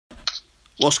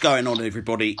What's going on,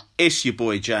 everybody? It's your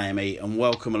boy JME, and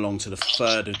welcome along to the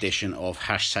third edition of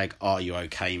Hashtag Are You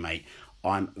OK, Mate?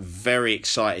 I'm very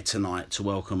excited tonight to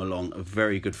welcome along a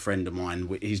very good friend of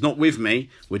mine. He's not with me.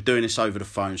 We're doing this over the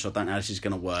phone, so I don't know how this is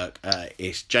going to work.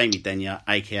 It's Jamie Denyer,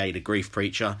 a.k.a. The Grief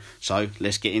Preacher. So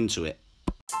let's get into it.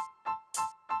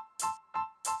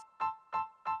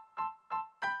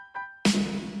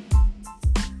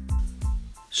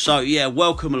 So, yeah,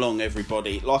 welcome along,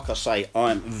 everybody. Like I say,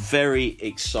 I'm very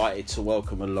excited to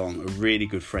welcome along a really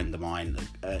good friend of mine,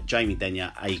 Jamie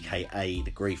Denyer, a.k.a.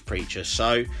 The Grief Preacher.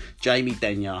 So, Jamie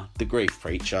Denyer, The Grief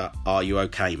Preacher, are you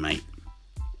okay, mate?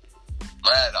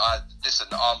 Man, listen,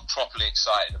 I'm properly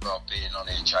excited about being on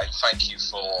here, Jay. Thank you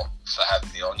for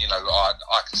having me on. You know, I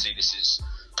can see this is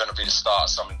going to be the start of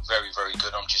something very, very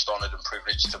good. I'm just honoured and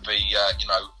privileged to be,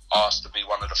 asked to be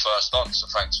one of the first on. So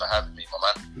thanks for having me, my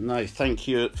man. No, thank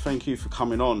you for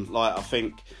coming on. Like, I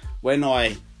think when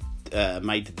I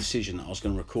made the decision that I was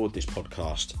going to record this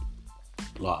podcast,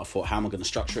 like, I thought, how am I going to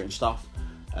structure it and stuff?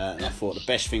 And I thought the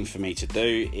best thing for me to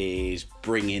do is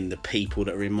bring in the people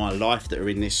that are in my life, that are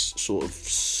in this sort of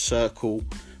circle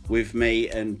with me,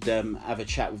 and have a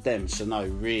chat with them. So no,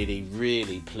 really,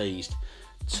 really pleased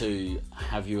to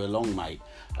have you along, mate.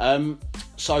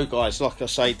 So guys, like I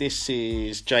say, this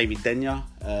is Jamie Denyer,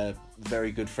 a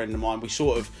very good friend of mine. We've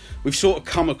sort of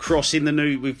come across in the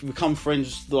new, we've become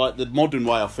friends like the modern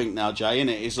way, I think now, Jay,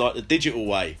 innit? It's like the digital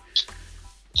way.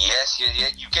 Yes,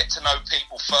 yeah. You get to know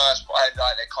people first by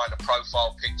like their kind of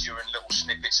profile picture and little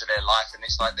snippets of their life, and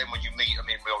it's like then when you meet them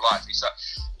in real life, it's like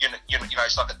you know,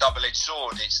 it's like a double-edged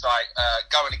sword. It's like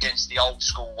going against the old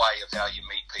school way of how you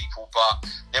meet people, but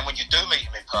then when you do meet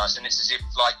them in person, it's as if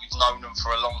like you've known them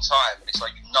for a long time. It's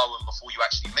like you know them before you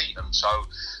actually meet them. So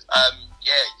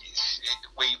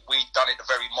we've done it the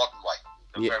very modern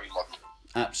way, very modern.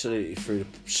 Absolutely, through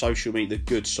the social media, the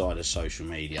good side of social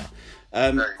media.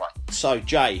 Very much. So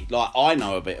Jay, like, I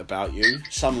know a bit about you.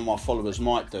 Some of my followers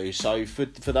might do. So for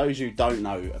those who don't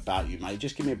know about you, mate,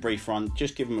 just give them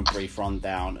a brief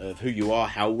rundown of who you are,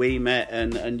 how we met,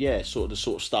 and yeah, sort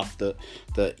of stuff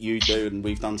that you do and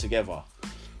we've done together.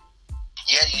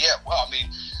 Yeah. Well, I mean,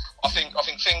 I think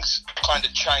things kind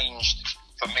of changed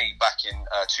for me back in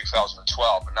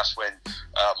 2012, and that's when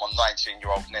my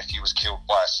 19-year-old nephew was killed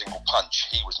by a single punch.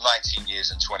 He was 19 years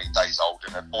and 20 days old,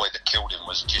 and the boy that killed him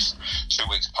was just 2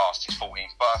 weeks past his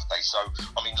 14th birthday. So,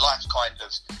 I mean, life kind of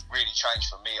really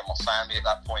changed for me and my family at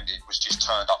that point. It was just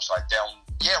turned upside down.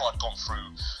 Yeah, I'd gone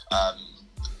through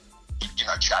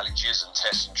challenges and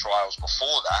tests and trials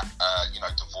before that,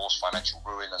 divorce, financial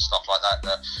ruin and stuff like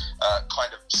that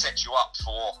kind of set you up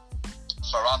for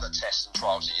other tests and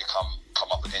trials that you come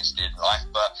up against in life.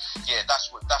 But yeah,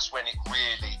 that's when it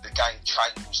really, the game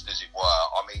changed, as it were.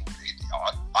 I mean,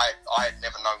 I had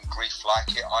never known grief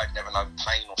like it. I had never known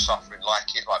pain or suffering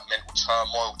like it, like mental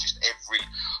turmoil. Just every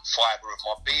fibre of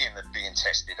my being had been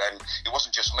tested, and it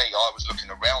wasn't just me. I was looking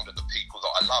around at the people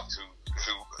that I loved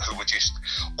who were just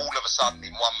all of a sudden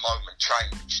in one moment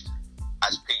changed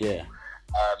as people. Yeah.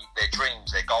 Their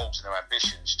dreams, their goals and their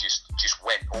ambitions just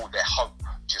went, all their hope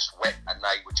just went, and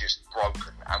they were just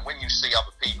broken. And when you see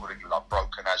other people that you love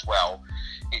broken as well,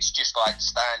 it's just like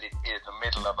standing in the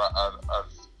middle of a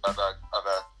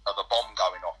bomb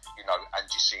going off, you know, and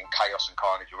just seeing chaos and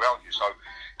carnage around you. So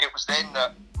it was then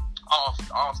that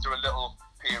after a little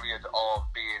period of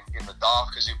being in the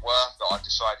dark, as it were, that I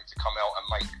decided to come out and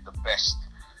make the best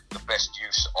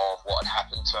use of what had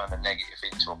happened, turn the negative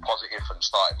into a positive, and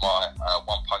started my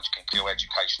One Punch Can Kill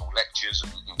educational lectures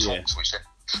and talks, which then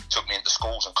took me into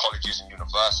schools and colleges and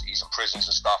universities and prisons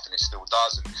and stuff, and it still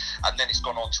does. And then it's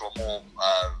gone on to a more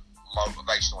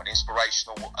motivational and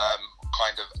inspirational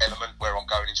kind of element where I'm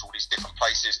going into all these different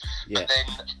places. Yeah. But then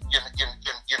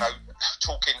you know,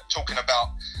 talking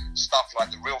about stuff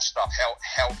like the real stuff, how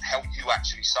you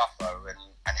actually suffer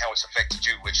and how it's affected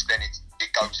you, which then it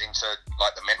goes into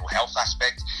like the mental health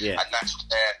aspect. Yeah. And that's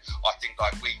where I think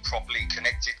like we properly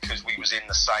connected, because we was in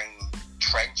the same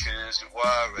trenches, as it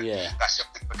were, and that's how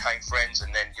we became friends.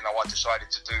 And then, you know, I decided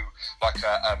to do like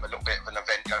a little bit of an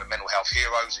event, you know, Mental Health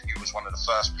Heroes, and you was one of the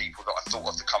first people that I thought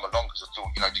of to come along, because I thought,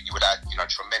 you know, that you would add, you know,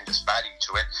 tremendous value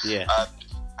to it. Yeah.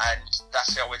 And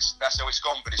that's how it's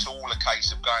gone. But it's all a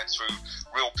case of going through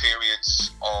real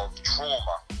periods of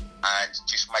trauma and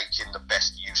just making the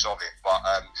best use of it. But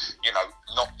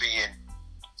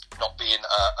not being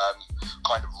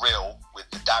kind of real with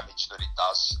the damage that it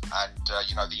does, and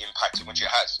the impact in which it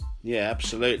has. Yeah,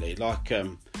 absolutely. Like,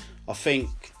 I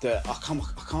think that I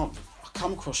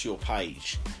come across your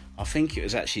page. I think it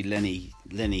was actually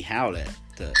Lenny Howlett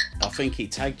that I think he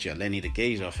tagged you, Lenny the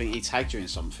Geezer. I think he tagged you in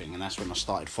something, and that's when I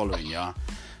started following you.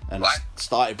 and I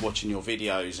started watching your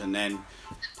videos, and then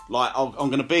like I'm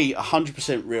going to be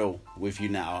 100% real with you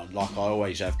now, like I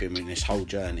always have been in this whole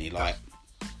journey. Like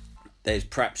there's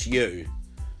perhaps you,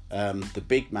 the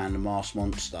big man, the Masked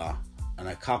Monster, and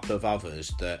a couple of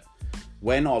others that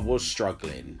when I was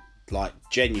struggling, like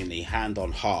genuinely hand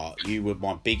on heart, you were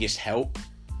my biggest help,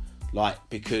 like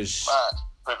because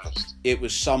it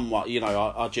was somewhat, you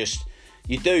know, I just,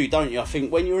 you do, don't you? I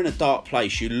think when you're in a dark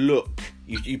place, you look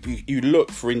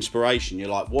for inspiration. You're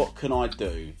like, what can I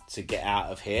do to get out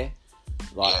of here?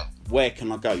 Like, where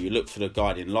can I go? You look for the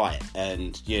guiding light,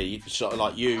 and you sort of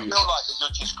like you feel like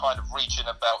you're just kind of reaching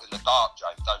about in the dark,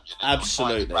 James, don't you?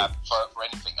 Absolutely. You're trying to grab for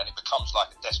anything, and it becomes like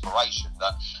a desperation.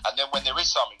 And then when there is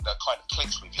something that kind of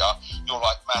clicks with you, you're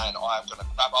like, man, I'm going to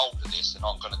grab hold of this, and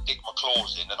I'm going to dig my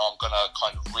claws in, and I'm going to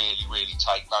kind of really, really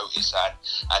take notice.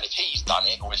 And if he's done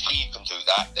it, or if he can do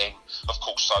that, then of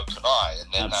course so can I. And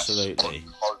then absolutely,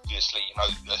 that's obviously, you know,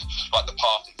 like the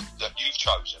path that you've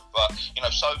chosen. But you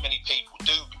know, so many people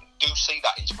do see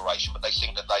that inspiration, but they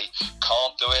think that they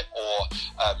can't do it, or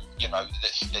you know,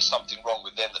 there's something wrong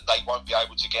with them, that they won't be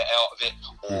able to get out of it,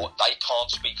 or they can't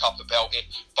speak up about it.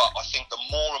 But I think the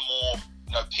more and more,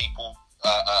 you know, people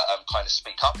kind of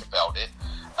speak up about it,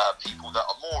 people that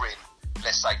are more in,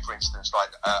 let's say, for instance,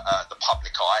 like the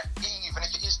public eye, even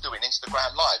if it is doing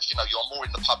Instagram lives, you know, you're more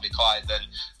in the public eye than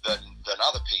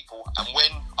other people. And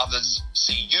when others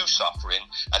see you suffering,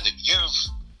 and that you've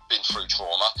been through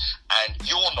trauma, and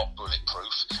you're not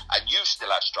bulletproof, and you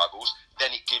still have struggles, then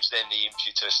it gives them the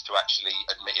impetus to actually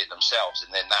admit it themselves.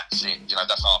 And then that's it. You know,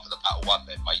 that's half of the battle won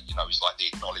then, mate. You know, it's like the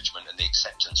acknowledgement and the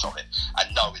acceptance of it,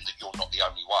 and knowing that you're not the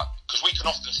only one. Because we can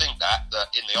often think that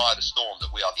in the eye of the storm,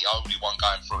 that we are the only one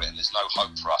going through it, and there's no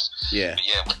hope for us. Yeah. But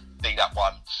yeah, when you see that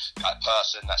one, that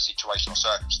person, that situation or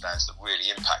circumstance that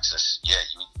really impacts us, yeah,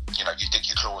 you know, you dig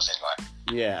your claws in, like.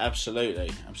 Yeah,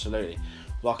 absolutely.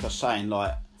 Like I was saying,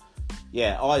 like,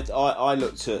 yeah, I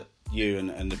looked at you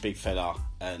and the big fella,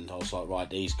 and I was like, right,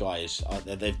 these guys,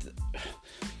 they've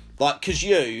like, because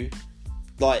you,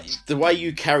 like, the way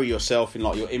you carry yourself in,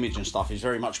 like, your image and stuff is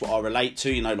very much what I relate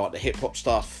to, you know, like the hip-hop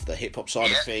stuff, the hip-hop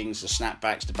side of things, the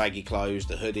snapbacks, the baggy clothes,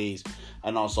 the hoodies,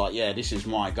 and I was like, yeah, this is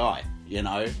my guy, you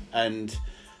know, and,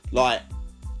 like,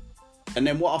 and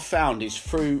then what I found is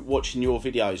through watching your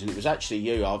videos, and it was actually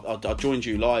you, I joined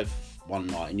you live one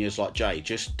night, and you was like, Jay,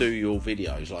 just do your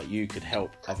videos, like, you could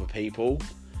help other people.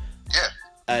 Yeah.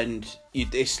 And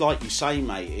it's like you say,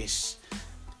 mate,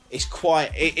 it's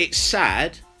quite, it's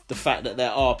sad, the fact that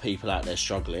there are people out there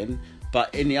struggling,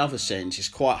 but in the other sense, it's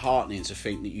quite heartening to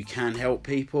think that you can help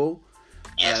people.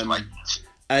 Yes, mate.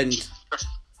 And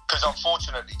because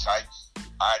unfortunately, Tate,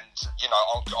 and you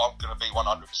know, I'm going to be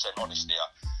 100% honest here,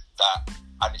 that,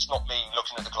 and it's not me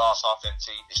looking at the glass half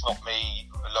empty, it's not me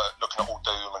looking at all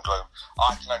doom and gloom.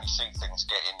 I can only see things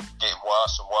getting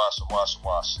worse and worse and worse and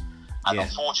worse. And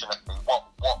unfortunately, what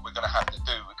we're going to have to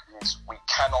do is, we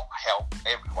cannot help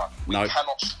everyone. We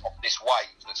cannot stop this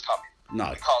wave that's coming. No.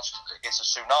 We can't. It's a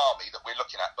tsunami that we're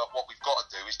looking at. But what we've got to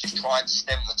do is just try and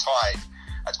stem the tide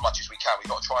as much as we can. We've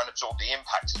got to try and absorb the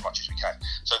impact as much as we can.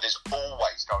 So there's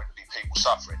always going to be people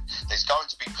suffering. There's going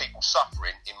to be people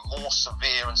suffering in more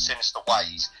severe and sinister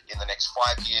ways in the next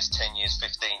 5 years, 10 years,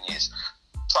 15 years.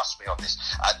 Trust me on this.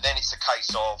 And then it's a case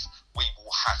of, we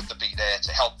will have to be there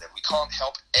to help them. We can't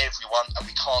help everyone, and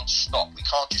we can't stop. We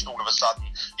can't just all of a sudden,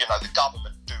 you know, the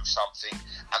government do something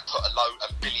and put a load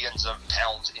of billions of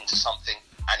pounds into something,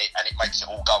 and it makes it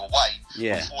all go away.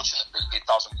 Yeah. Unfortunately, it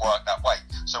doesn't work that way.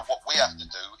 So what we have to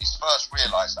do is first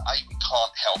realise that we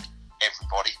can't help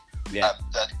everybody. Yeah.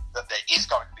 That there is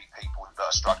going to be people that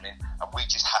are struggling, and we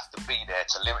just have to be there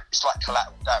to limit. It's like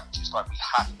collateral damage. It's like we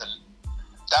have to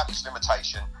damage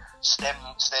limitation, stem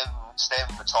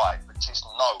the tide, but just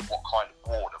know what kind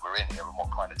of water we're in here and what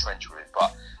kind of trench we're in.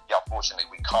 But yeah, unfortunately,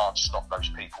 we can't stop those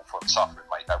people from suffering,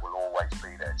 mate. They will always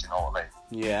be there. Do you know what I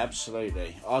mean? Yeah,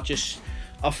 absolutely.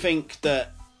 I think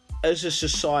that as a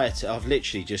society, I've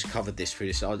literally just covered this through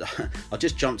this. I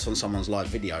just jumped on someone's live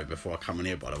video before I come in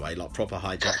here, by the way, like proper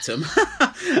hijacked them.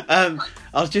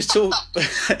 I was just talking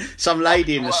some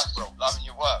lady in the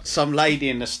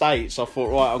States. I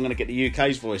thought, right, I'm going to get the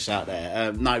UK's voice out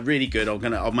there. No, really good.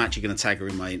 I'm actually going to tag her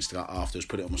in my Instagram afterwards,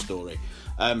 put it on my story.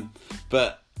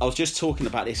 But I was just talking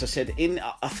about this. I said,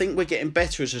 I think we're getting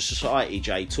better as a society,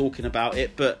 Jay, talking about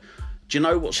it. But do you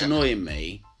know what's annoying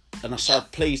me? And I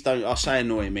said, please don't, I say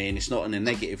annoying me, and it's not in a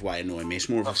negative way annoying me, it's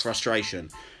more of a frustration.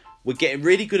 We're getting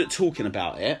really good at talking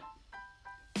about it,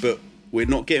 but we're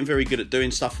not getting very good at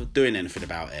doing anything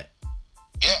about it.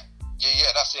 Yeah,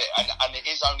 that's it. And it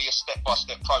is only a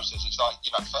step-by-step process. It's like,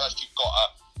 you know, first you've got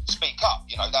to speak up.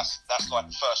 You know, that's like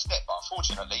the first step. But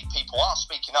unfortunately, people are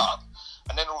speaking up.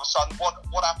 And then all of a sudden,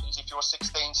 what happens if you're a 16,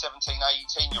 17,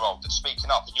 18-year-old that's speaking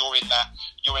up and you're in that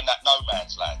no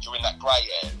man's land, you're in that grey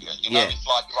area? You know, if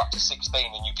like you're up to 16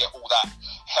 and you get all that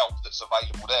help that's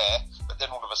available there, but then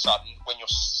all of a sudden, when you're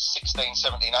 16,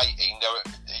 17, 18, there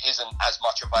isn't as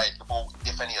much available,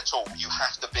 if any at all. You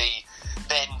have to be.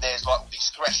 Then there's like all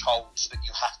these thresholds that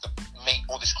you have to meet,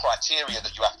 all this criteria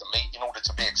that you have to meet in order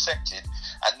to be accepted,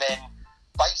 and then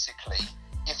basically,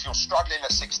 if you're struggling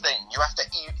at 16, you have to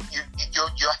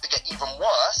get even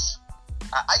worse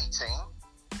at 18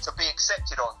 to be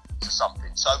accepted on to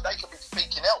something. So they could be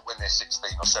speaking out when they're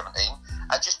 16 or 17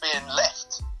 and just being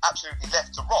absolutely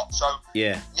left to rot. So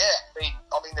I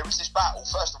mean, there is this battle.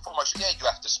 First and foremost, you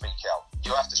have to speak out.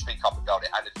 You have to speak up about it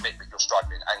and admit that you're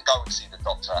struggling, and go and see the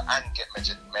doctor and get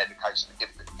medication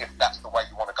if that's the way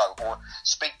you want to go, or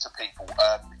speak to people.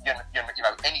 You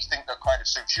know, anything that kind of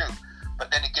suits you. But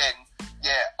then again,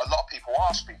 a lot of people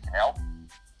are speaking out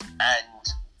and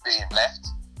being left.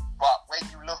 But when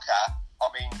you look at, I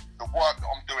mean, the work that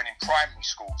I'm doing in primary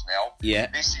schools now,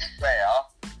 this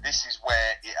is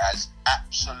where it has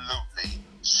absolutely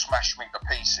smashed me to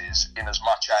pieces, in as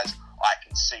much as I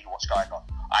can see what's going on.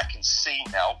 I can see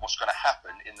now what's going to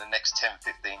happen in the next 10,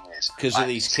 15 years. Because of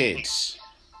these kids.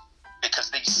 Because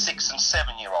these 6 and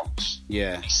 7-year-olds,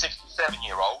 these 6 and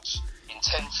 7-year-olds, in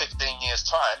 10, 15 years'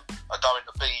 time, are going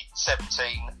to be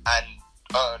 17 and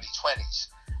early 20s.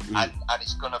 And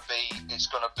it's gonna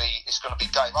be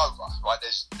game over, right?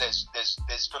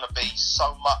 There's gonna be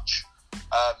so much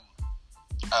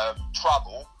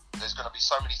trouble. There's gonna be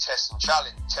so many tests and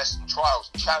trials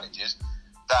and challenges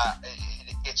that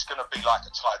it's gonna be like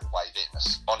a tidal wave in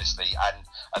us, honestly.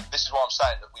 And this is what I'm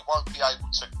saying, that we won't be able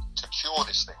to cure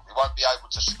this thing. We won't be able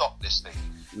to stop this thing.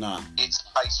 No. It's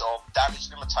a case of damage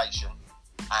limitation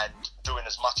and doing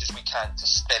as much as we can to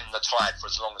stem the tide for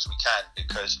as long as we can.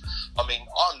 Because I mean,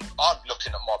 I'm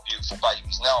looking at my beautiful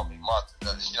babies now. I mean, my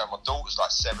daughter's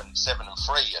like 7 and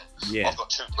 3, and I've got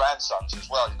 2 grandsons as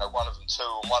well. You know, one of them 2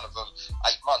 and one of them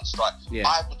 8 months. Like,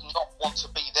 I would not want to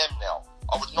be them now.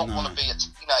 I would not want to be a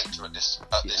teenager at this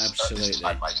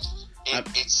time, mate.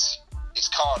 It's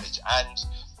carnage, and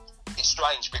it's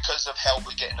strange because of how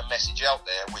we're getting the message out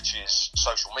there, which is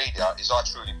social media. I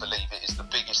truly believe it is the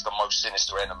biggest and most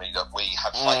sinister enemy that we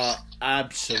have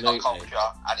faced in our culture,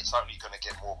 and it's only going to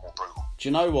get more and more brutal. Do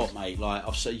you know what, mate? Like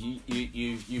I've said,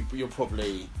 you're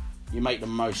probably, you make the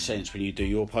most sense when you do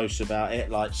your posts about it.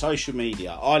 Like social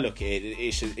media, I look at it.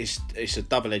 It's a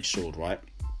double-edged sword, right?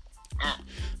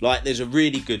 Like there's a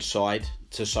really good side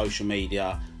to social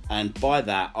media. And by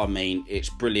that, I mean, it's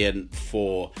brilliant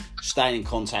for staying in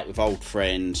contact with old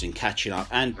friends and catching up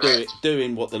and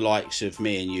doing what the likes of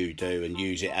me and you do, and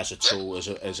use it as a tool, as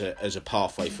a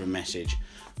pathway for a message.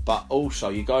 But also,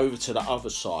 you go over to the other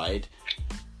side,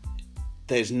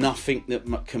 there's nothing that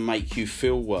can make you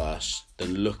feel worse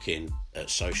than looking at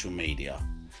social media.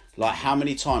 Like, how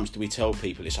many times do we tell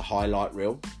people it's a highlight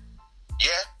reel? Yeah.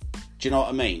 Do you know what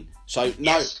I mean? So,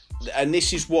 no, and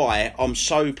this is why I'm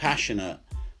so passionate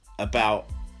about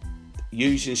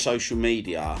using social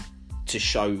media to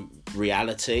show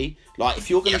reality. Like, if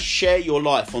you're going to share your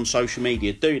life on social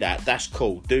media, do that. That's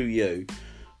cool. Do you?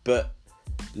 But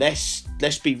let's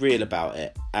be real about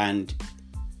it, and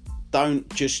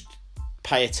don't just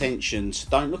pay attention.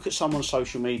 Don't look at someone's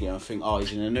social media and think, oh,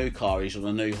 he's in a new car, he's on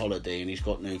a new holiday, and he's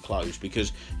got new clothes,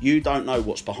 because you don't know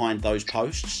what's behind those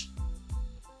posts.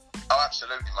 Oh,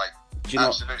 absolutely, mate.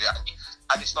 Absolutely.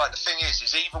 And it's like, the thing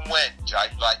is even when, Jay,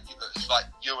 like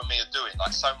you and me are doing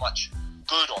like so much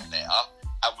good on there,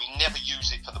 and we never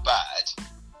use it for the bad,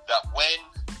 that when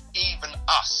even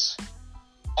us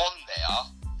on there,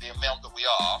 the amount that we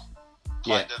are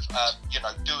kind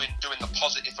of doing the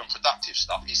positive and productive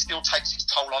stuff, it still takes its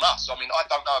toll on us. I mean, I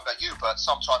don't know about you, but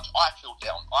sometimes I feel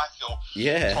down. I feel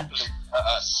properly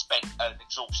spent and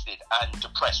exhausted and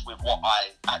depressed with what I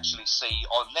actually see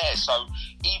on there. So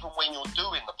even when you're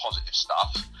doing the positive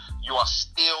stuff, you are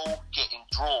still getting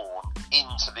drawn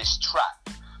into this trap.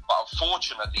 But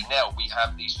unfortunately now we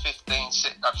have these 15,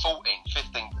 14,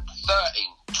 15, 13,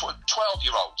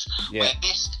 12-year-olds where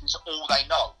this is all they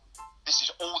know. This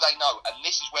is all they know, and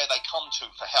this is where they come to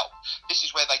for help. This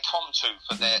is where they come to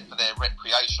for their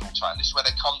recreational time. This is where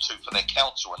they come to for their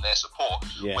counsel and their support.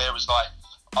 Yeah. Whereas,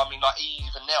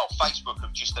 even now, Facebook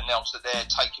have just announced that they're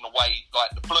taking away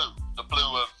the blue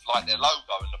of their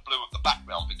logo and the blue of the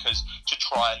background, because to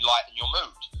try and lighten your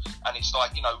mood. And it's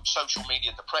social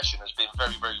media depression has been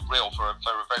very, very real for a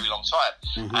very long time.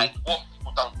 Mm-hmm. And what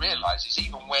people don't realise is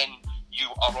even when you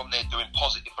are on there doing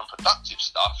positive and productive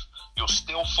stuff, you're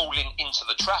still falling into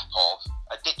the trap of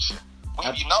addiction.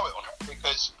 Whether you know it or not,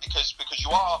 because you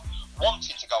are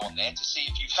wanting to go on there to see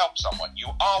if you've helped someone. You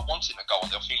are wanting to go on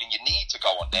there, feeling you need to go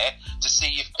on there to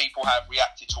see if people have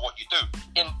reacted to what you do,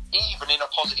 even in a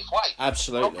positive way.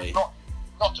 Absolutely.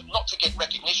 Not to get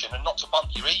recognition and not to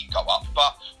bump your ego up,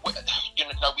 but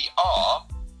we are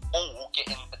all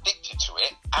getting addicted to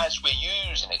it as we're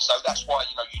using it. So that's why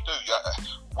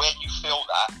when you feel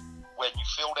that. When you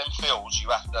feel them feels, you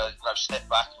have to step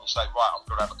back and you say, right, I'm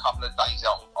going to have a couple of days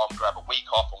out, I'm going to have a week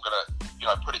off, I'm going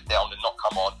to put it down and not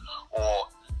come on, or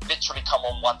literally come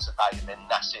on once a day and then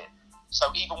that's it. So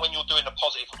even when you're doing the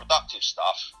positive and productive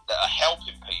stuff that are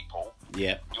helping people,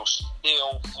 you're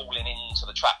still falling into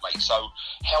the trap, mate. So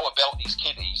how about these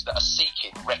kiddies that are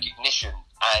seeking recognition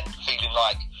and feeling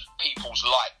like people's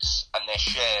likes and their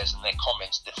shares and their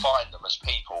comments define them as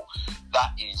people?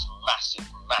 That is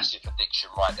massive addiction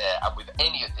right there. And with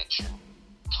any addiction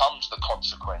comes the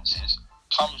consequences,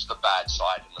 comes the bad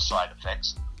side and the side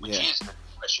effects, which is the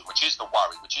depression, which is the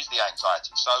worry, which is the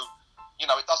anxiety. So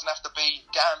it doesn't have to be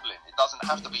gambling. It doesn't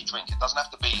have to be drink. It doesn't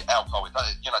have to be alcohol. It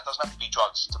doesn't have to be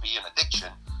drugs to be an addiction.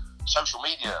 Social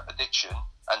media addiction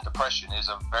and depression is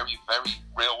a very, very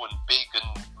real and big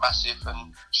and massive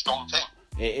and strong thing.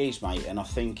 It is, mate, and I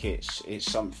think it's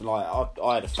something like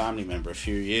I had a family member a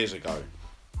few years ago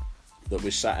that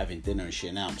was sat having dinner and she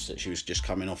announced that she was just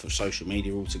coming off of social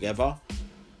media altogether.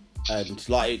 And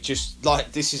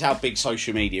this is how big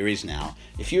social media is now.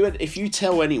 If you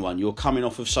tell anyone you're coming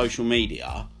off of social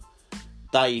media,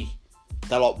 they're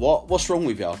like, what's wrong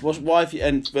with you? Why have you?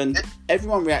 And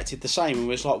everyone reacted the same and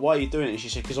was like, why are you doing it? And she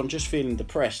said, because I'm just feeling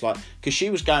depressed. Like, because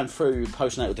she was going through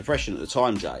postnatal depression at the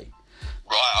time, Jay.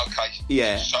 Right. Okay.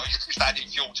 Yeah. So you're just adding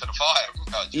fuel to the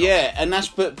fire. Yeah, and that's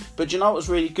but you know what was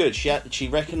really good? She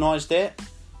recognised it.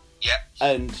 Yeah.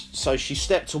 And so she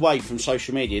stepped away from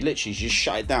social media. Literally, she just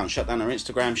shut down her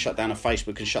Instagram, shut down her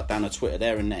Facebook, and shut down her Twitter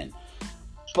there and then.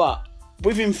 But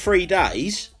within 3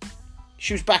 days,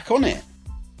 she was back on it.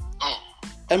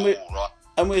 And we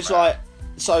was like,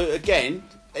 so again,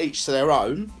 each to their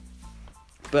own.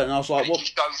 But I was like, what? It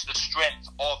just shows the strength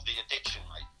of the addiction,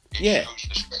 mate. It shows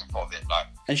the strength of it, like.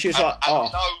 And she was like,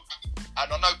 oh. And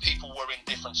I know people were in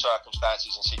different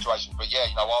circumstances and situations, but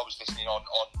I was listening on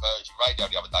Virgin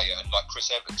Radio the other day, and like Chris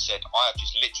Evans said, I have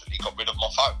just literally got rid of my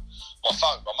phone. My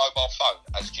mobile phone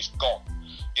has just gone,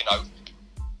 and I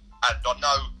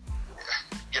know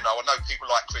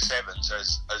people like Chris Evans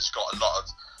has got a lot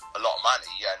of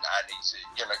money, and he's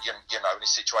and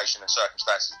his situation and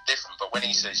circumstances are different. But when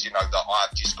he says that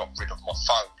I've just got rid of my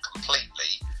phone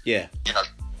completely,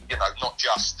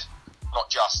 not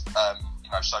just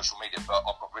social media, but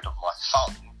I've got rid of my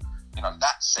phone.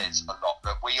 That says a lot.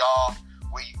 That we are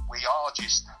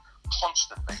just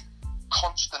constantly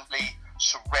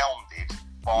surrounded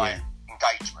by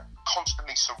engagement,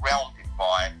 constantly surrounded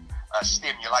by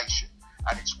stimulation,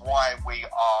 and it's why we're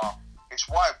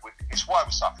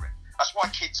suffering. That's why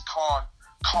kids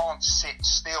can't sit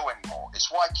still anymore.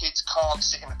 It's why kids can't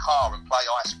sit in a car and play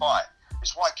I Spy.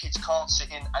 It's why kids can't sit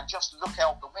in and just look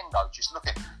out the window, just look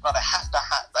at. No, they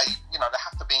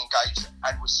have to be engaged,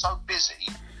 and we're so busy.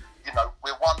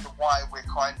 We wonder why we're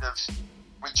kind of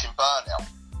reaching burnout,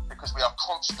 because we are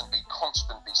constantly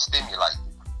stimulated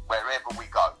wherever we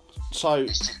go. So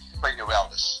it's just right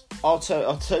around us. I'll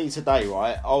tell you today,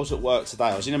 right? I was at work today.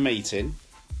 I was in a meeting.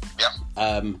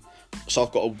 Yeah. So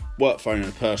I've got a work phone and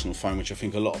a personal phone, which I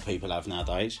think a lot of people have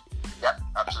nowadays. Yeah,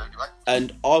 absolutely, mate.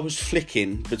 And I was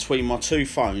flicking between my two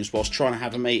phones whilst trying to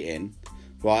have a meeting,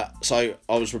 right? So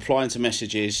I was replying to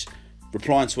messages,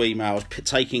 replying to emails,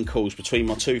 taking calls between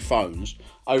my two phones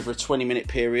over a 20-minute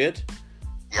period.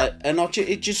 Yeah. And I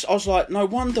was like, no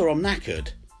wonder I'm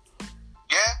knackered.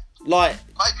 Yeah. Like,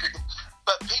 maybe,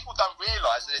 but people don't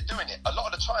realise that they're doing it. A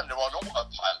lot of the time they're on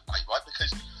autopilot, mate, right?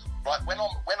 Because when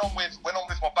I'm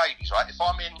with my babies, right? If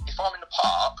I'm in the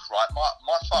park, right,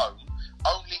 my phone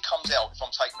only comes out if I'm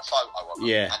taking a photo of them.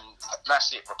 Yeah. And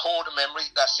that's it. Record a memory,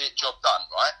 that's it, job done,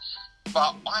 right?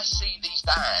 But I see these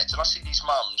dads and I see these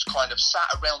mums kind of sat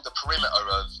around the perimeter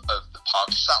of the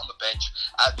park, sat on the bench,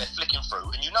 and they're flicking through.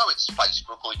 And you know it's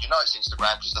Facebook or you know it's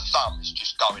Instagram because the thumb is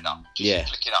just going up. Just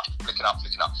flicking up.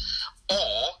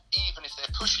 Or even if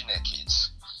they're pushing their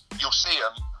kids, you'll see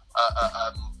them,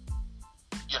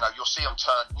 you'll see them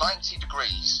turn 90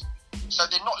 degrees. So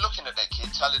they're not looking at their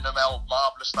kid, telling them how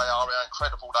marvellous they are, how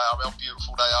incredible they are, how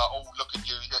beautiful they are. Oh, look at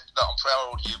you, I'm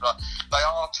proud of you. But they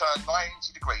are turned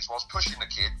 90 degrees whilst pushing the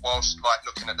kid, whilst like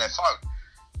looking at their phone.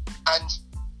 And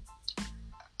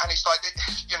it's like,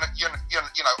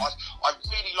 I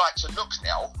really like to look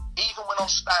now even when I'm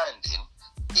standing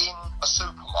in a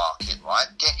supermarket, right,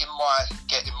 getting my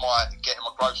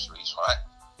groceries, right,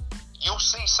 you'll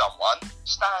see someone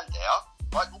stand there,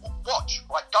 right, watch,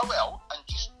 right, go out and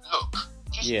just look,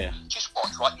 just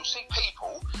watch, right, you'll see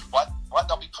people, right,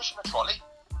 they'll be pushing a trolley,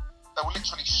 they will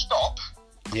literally stop.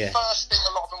 First thing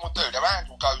a lot of them will do, their hand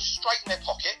will go straight in their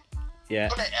pocket,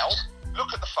 pull it out,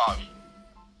 look at the phone,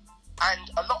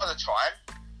 and a lot of the time,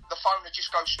 the phone will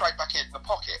just go straight back in the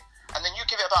pocket. And then you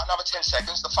give it about another 10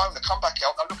 seconds, the phone will come back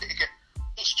out, they'll look at it again.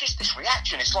 It's just this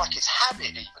reaction, it's like it's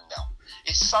habit even now.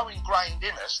 It's so ingrained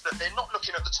in us that they're not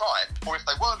looking at the time, or if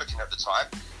they were looking at the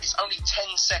time, it's only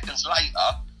 10 seconds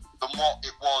later than what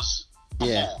it was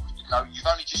before. You know, you've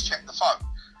only just checked the phone.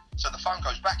 So the phone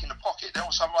goes back in the pocket, then all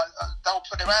of a sudden, they'll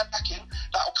put their hand back in,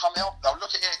 that'll come out, they'll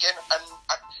look at it again, and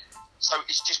so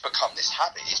it's just become this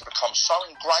habit. It's become so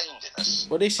ingrained in us.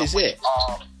 Well, this is it.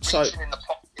 Reaching in the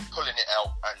pocket, pulling it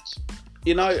out, and...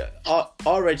 You know,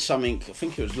 I read something, I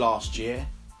think it was last year,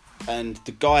 and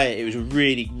the guy, it was a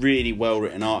really, really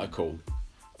well-written article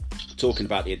talking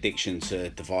about the addiction to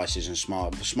devices and it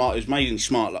was mainly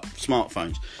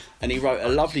smartphones, and he wrote a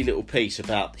lovely little piece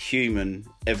about human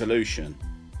evolution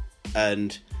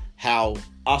and how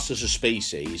us as a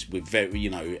species, we're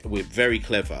very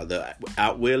clever,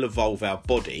 that we'll evolve our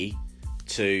body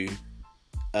to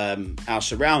our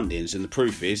surroundings, and the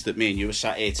proof is that me and you are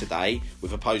sat here today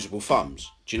with opposable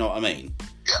thumbs. Do you know what I mean?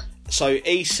 Yeah. So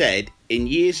he said, in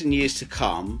years and years to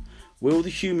come, will the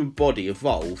human body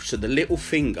evolve so the little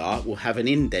finger will have an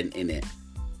indent in it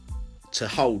to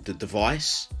hold the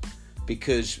device,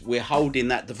 because we're holding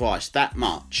that device that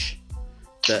much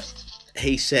that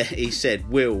he said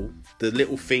will the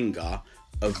little finger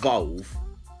evolve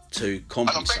to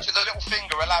compensate. And I bet you the little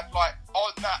finger will have, like,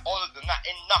 other than that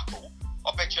end knuckle,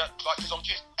 I bet you, like, because I'm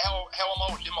just, how I'm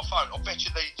holding my phone, I bet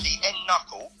you the end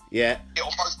knuckle,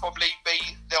 it'll most probably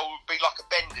be, there'll be like a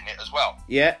bend in it as well.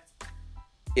 Yeah,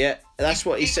 that's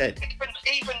what he said.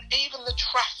 Even the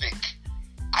traffic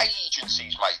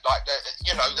agencies, mate, like,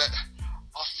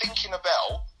 are thinking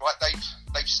about, right,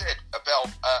 they've said about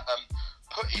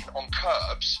putting on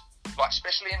curbs, like,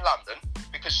 especially in London,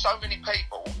 because so many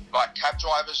people, like cab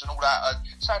drivers and all that, are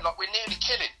saying, like, we're nearly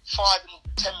killing 5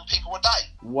 and 10 people a day.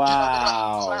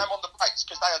 Wow. Slam on the brakes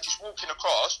because they are just walking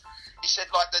across. He said,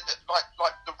 like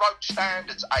the Road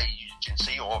Standards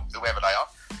Agency, or whoever they are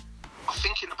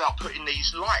thinking about putting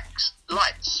these lights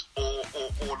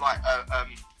or like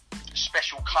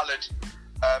special coloured,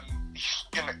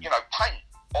 paint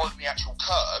on the actual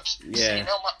curbs. Seeing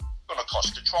how much it's going to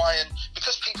cost to try and,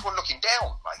 because people are looking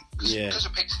down, mate. Because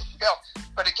of people looking down.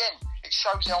 But again, it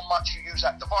shows how much you use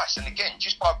that device. And again,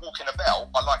 just by walking about,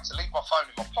 I like to leave my phone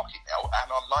in my pocket now,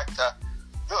 and I like to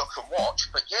look and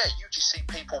watch. But yeah, you just see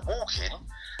people walking,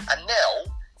 and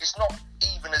now it's not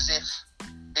even as if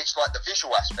it's like the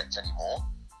visual aspect anymore.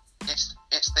 It's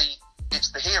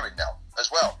the hearing now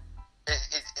as well.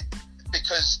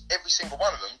 Because every single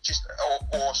one of them, just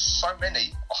or so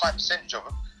many, a high percentage of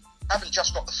them, haven't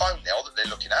just got the phone now that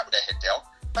they're looking at with their head down.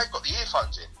 They've got the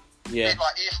earphones in. Yeah. They're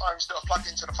like earphones that are plugged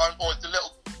into the phone, or the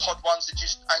little pod ones that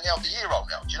just hang out the ear hole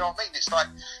now. Do you know what I mean? It's like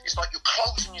you're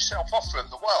closing yourself off from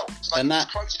the world. It's like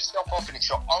you're closing yourself off, and it's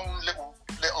your own little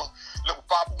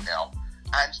bubble now.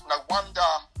 And no wonder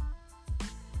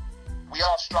we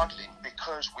are struggling,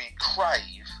 because we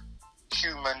crave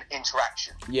human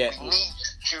interaction. Yeah. We need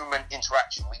human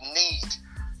interaction. We need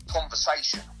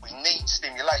conversation. We need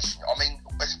stimulation. I mean,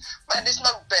 man, there's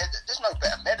no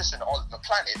better medicine on the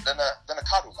planet than a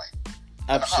cuddle, mate.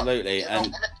 Absolutely,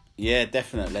 and yeah,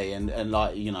 definitely, and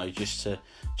like, just to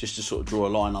sort of draw a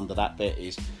line under that bit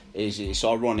is it's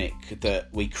ironic that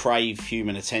we crave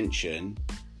human attention,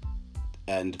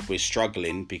 and we're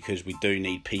struggling because we do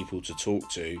need people to talk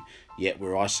to, yet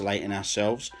we're isolating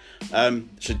ourselves.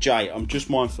 So Jay, I'm just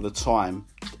mindful of time.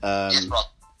 Yes, bro.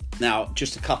 Now,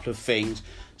 just a couple of things.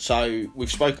 So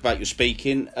we've spoke about your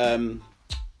speaking.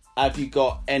 Have you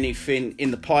got anything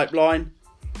in the pipeline?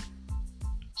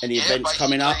 Any events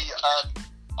coming up?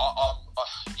 I'm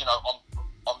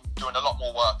doing a lot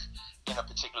more work in a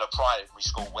particular primary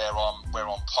school where I'm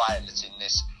piloting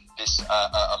this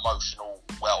emotional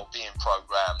well-being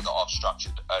program that I've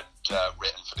structured and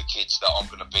written for the kids. That I'm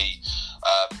going to be,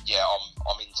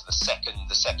 I'm into the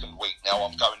second week now.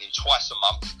 I'm going in twice a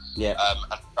month. Yeah.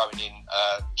 And going in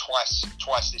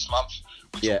twice this month,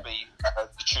 which will be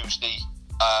the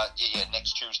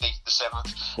Next Tuesday, the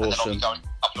 7th. Awesome. And then I'll be going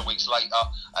a couple of weeks later,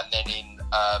 and then in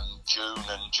June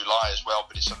and July as well,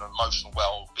 but it's an emotional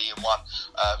well-being one.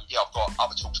 I've got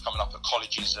other talks coming up at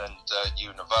colleges and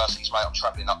universities, mate. I'm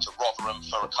travelling up to Rotherham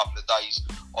for a couple of days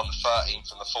on the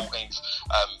 13th and the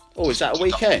 14th. Is that a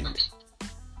weekend?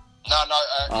 No,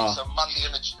 it's a Monday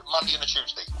and a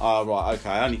Tuesday. Oh, right,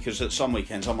 okay. Only because at some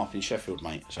weekends I'm up in Sheffield,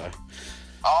 mate, so...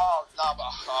 Oh, no,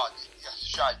 but...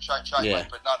 shame, Yeah. mate.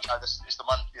 But no, it's the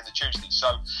Monday and the Tuesday. So,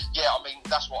 I mean,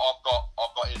 that's what I've got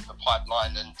in the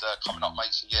pipeline and coming up,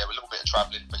 mate. So, a little bit of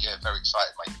travelling, but very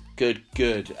excited, mate.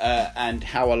 Good. And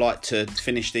how I like to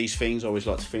finish these things, I always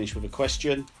like to finish with a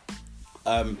question.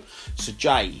 So,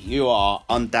 Jay, you are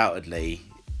undoubtedly,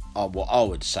 what I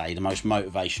would say, the most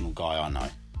motivational guy I know,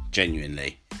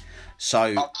 genuinely. So,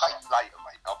 I'll pay you later,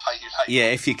 mate. I'll pay you later.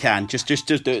 Yeah, if you can, just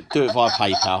do it via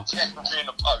PayPal. In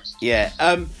the post. Yeah.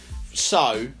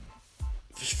 So,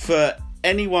 for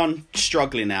anyone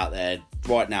struggling out there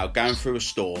right now, going through a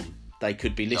storm, they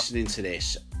could be listening to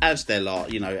this as they're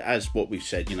like, as what we've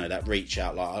said, that reach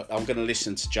out. Like, I'm going to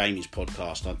listen to Jamie's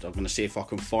podcast. I'm going to see if I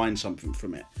can find something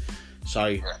from it.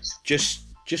 So, just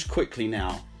quickly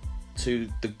now, to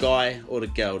the guy or the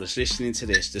girl that's listening to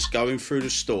this, that's going through the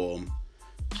storm,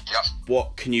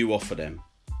 what can you offer them?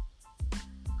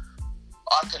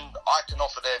 I can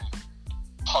offer them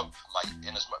hope, mate,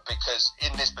 because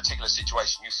in this particular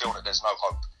situation you feel that there's no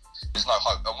hope.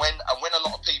 And when a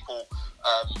lot of people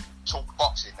talk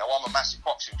boxing, now I'm a massive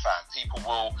boxing fan, a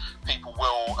lot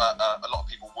of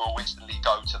people will instantly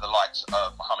go to the likes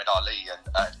of Muhammad Ali and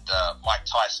Mike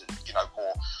Tyson,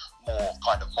 more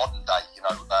kind of modern day,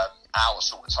 our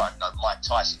sort of time. Mike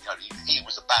Tyson, he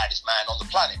was the baddest man on the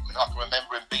planet. I mean, I can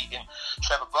remember him beating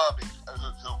Trevor Berbick,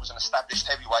 who was an established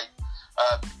heavyweight,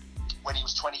 when he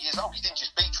was 20 years old. He didn't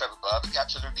just beat Trevor Berbick, he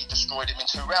absolutely destroyed him in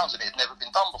 2 rounds, and it had never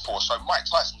been done before. So Mike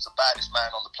Tyson was the baddest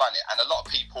man on the planet, and a lot of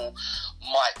people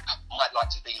might like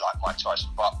to be like Mike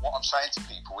Tyson, but what I'm saying to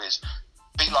people is,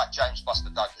 be like James Buster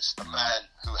Douglas, the man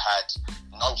who had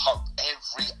no hope.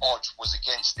 Every odd was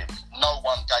against him. No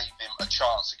one gave him a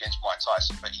chance against Mike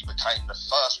Tyson, but he became the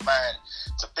first man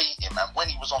to beat him. And when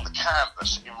he was on the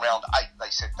canvas in round 8, they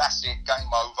said, that's it,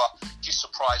 game over. Just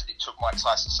surprised it took Mike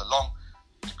Tyson so long.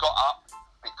 He got up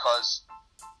because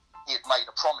he had made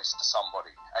a promise to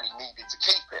somebody and he needed to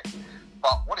keep it.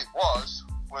 But what it was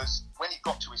when he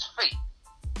got to his feet,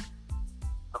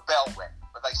 the bell went.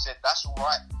 But they said, that's all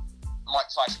right. Mike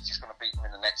Tyson's just going to beat him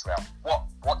in the next round.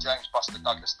 What James Buster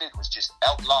Douglas did was just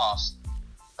outlast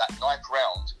that 9th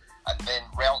round, and then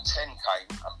round 10 came,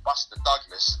 and Buster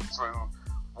Douglas threw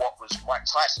what was Mike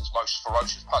Tyson's most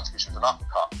ferocious punch, which was an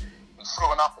uppercut. He threw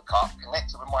an uppercut,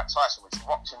 connected with Mike Tyson, which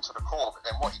rocked him to the core, but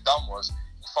then what he done was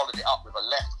he followed it up with a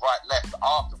left, right, left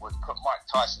afterwards, put Mike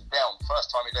Tyson down.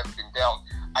 First time he'd ever been down,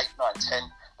 8, 9, 10,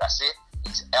 that's it,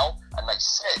 he's out. And they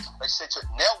said to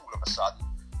it, now all of a sudden,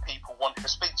 people wanted to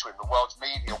speak to him. The world's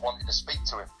media wanted to speak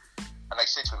to him. And they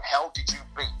said to him, how did you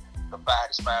beat the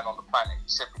baddest man on the planet? He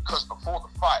said, because before the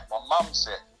fight, my mum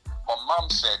said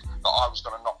that I was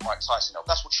going to knock Mike Tyson out.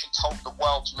 That's what she told the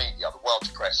world's media, the world's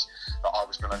press, that I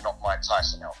was going to knock Mike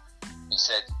Tyson out. He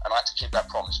said, and I had to keep that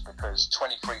promise because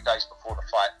 23 days before the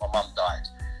fight, my mum died.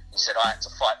 He said, I had to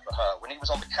fight for her. When he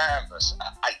was on the canvas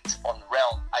at 8, on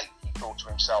round 8, thought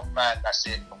to himself, man, that's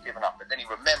it, I'm giving up. But then he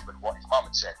remembered what his mum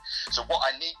had said. So what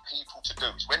I need people to do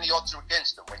is, when the odds are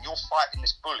against them, when you're fighting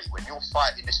this bully, when you're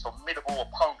fighting this formidable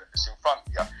opponent that's in front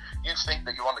of you, you think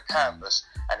that you're on the canvas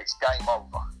and it's game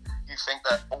over. You think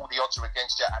that all the odds are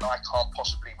against you and I can't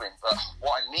possibly win. But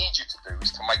what I need you to do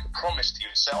is to make a promise to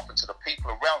yourself and to the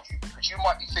people around you, because you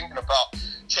might be thinking about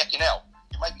checking out.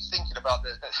 You may be thinking about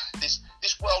this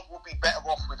world will be better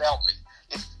off without me.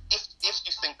 If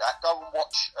you think that, go and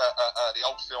watch the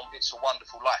old film It's a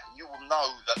Wonderful Life, and you will know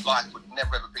that life would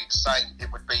never ever be the same. It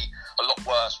would be a lot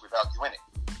worse without you in it.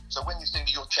 So when you think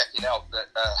that you're checking out, that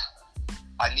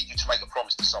I need you to make a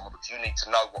promise to someone, because you need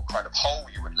to know what kind of hole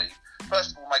you would leave.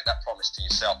 First of all, make that promise to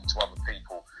yourself and to other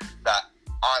people that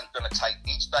I'm going to take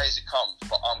each day as it comes,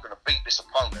 but I'm going to beat this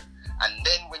opponent. And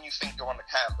then when you think you're on the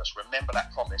canvas, remember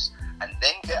that promise, and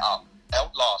then get up,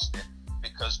 outlast it.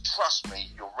 Because trust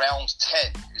me, your round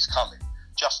 10 is coming.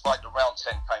 Just like the round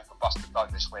 10 came for Buster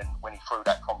Douglas when he threw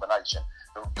that combination.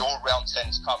 Your round 10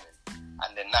 is coming,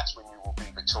 and then that's when you will be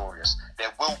victorious.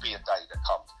 There will be a day that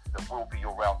comes. There will be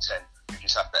your round 10. You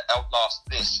just have to outlast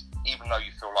this, even though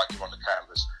you feel like you're on the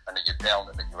canvas and that you're down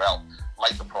and that you're out.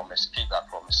 Make a promise, keep that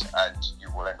promise, and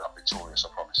you will end up victorious,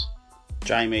 I promise.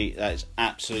 Jamie, that is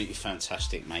absolutely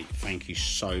fantastic, mate. Thank you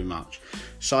so much.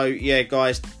 So yeah,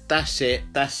 guys, that's it.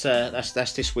 That's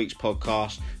this week's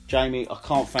podcast. Jamie, I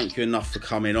can't thank you enough for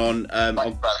coming on. I'm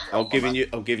giving you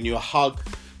a hug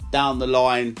down the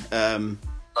line. Virtual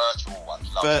one.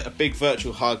 A big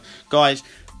virtual hug. Guys,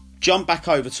 jump back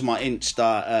over to my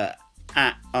Insta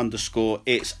 @_boy_JME.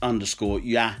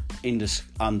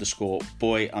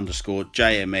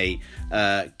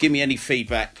 Give me any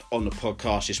feedback on the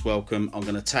podcast. It's welcome. I'm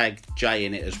going to tag Jay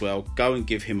in it as well. Go and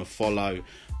give him a follow.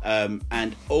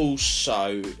 And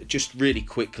also, just really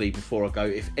quickly before I go,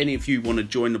 if any of you want to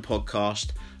join the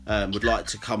podcast, would like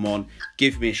to come on,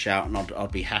 give me a shout and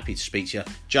I'd be happy to speak to you.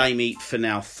 Jamie, for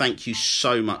now, thank you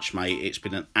so much, mate. It's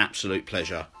been an absolute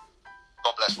pleasure.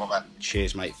 God bless, my man.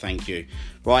 Cheers, mate. Thank you.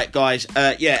 Right, guys.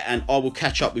 And I will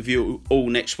catch up with you all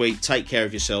next week. Take care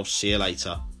of yourselves. See you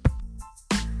later.